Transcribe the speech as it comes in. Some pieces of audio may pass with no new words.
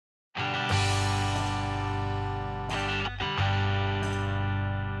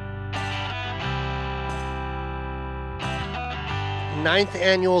9th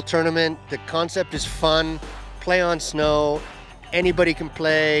annual tournament. The concept is fun, play on snow, anybody can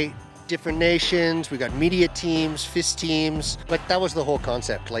play, different nations, we got media teams, FIS teams, but that was the whole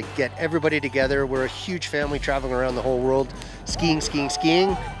concept, like get everybody together. We're a huge family traveling around the whole world, skiing, skiing,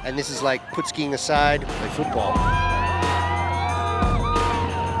 skiing, and this is like put skiing aside, play football.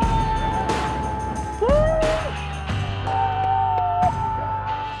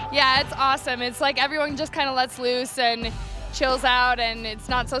 Yeah, it's awesome. It's like everyone just kind of lets loose and chills out, and it's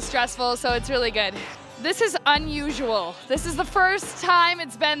not so stressful, so it's really good. This is unusual. This is the first time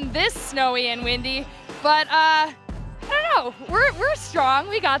it's been this snowy and windy, but I don't know, we're strong,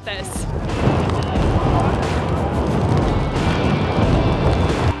 we got this.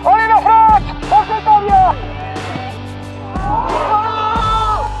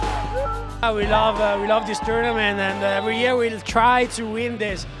 We love this tournament, and every year we'll try to win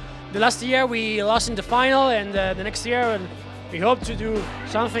this. The last year we lost in the final, and the next year we hope to do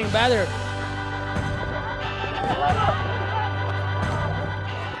something better.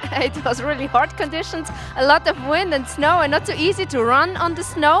 It was really hard conditions, a lot of wind and snow, and not so easy to run on the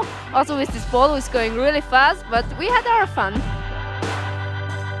snow. Also with this ball was going really fast, but we had our fun.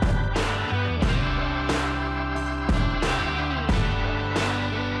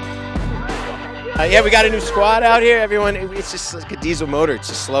 Yeah, we got a new squad out here. Everyone, it's just like a diesel motor. It's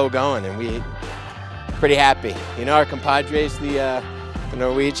just slow going, and we're pretty happy. You know, our compadres, the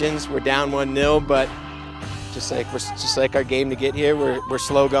Norwegians, we're down 1-0, but just like our game to get here, we're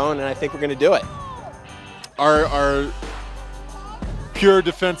slow going, and I think we're going to do it. Our pure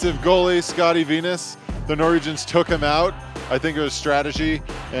defensive goalie, Scotty Venus, the Norwegians took him out. I think it was strategy,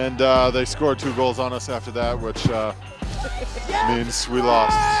 and they scored 2 goals on us after that, which means we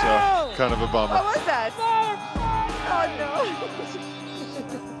lost. So kind of a bummer. What was that? Oh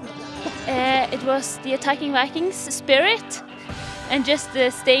no! It was the attacking Vikings spirit, and just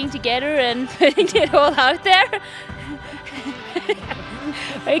staying together and putting it all out there.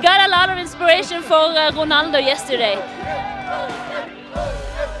 We got a lot of inspiration for Ronaldo yesterday.